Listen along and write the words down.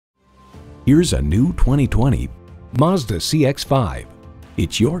Here's a new 2020 Mazda CX-5.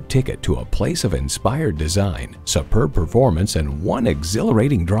 It's your ticket to a place of inspired design, superb performance, and one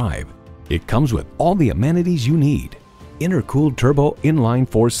exhilarating drive. It comes with all the amenities you need. Intercooled turbo inline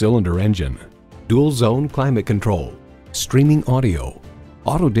 4-cylinder engine, dual zone climate control, streaming audio,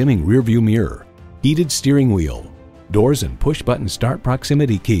 auto-dimming rearview mirror, heated steering wheel, doors and push-button start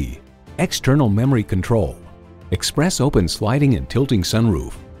proximity key, external memory control, express open sliding and tilting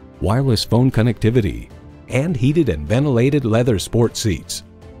sunroof, wireless phone connectivity, and heated and ventilated leather sport seats.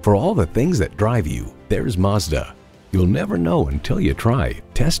 For all the things that drive you, there's Mazda. You'll never know until you try.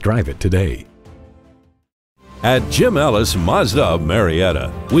 Test drive it today. At Jim Ellis Mazda of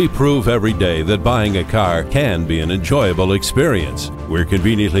Marietta, we prove every day that buying a car can be an enjoyable experience. We're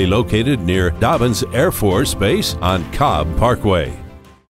conveniently located near Dobbins Air Force Base on Cobb Parkway.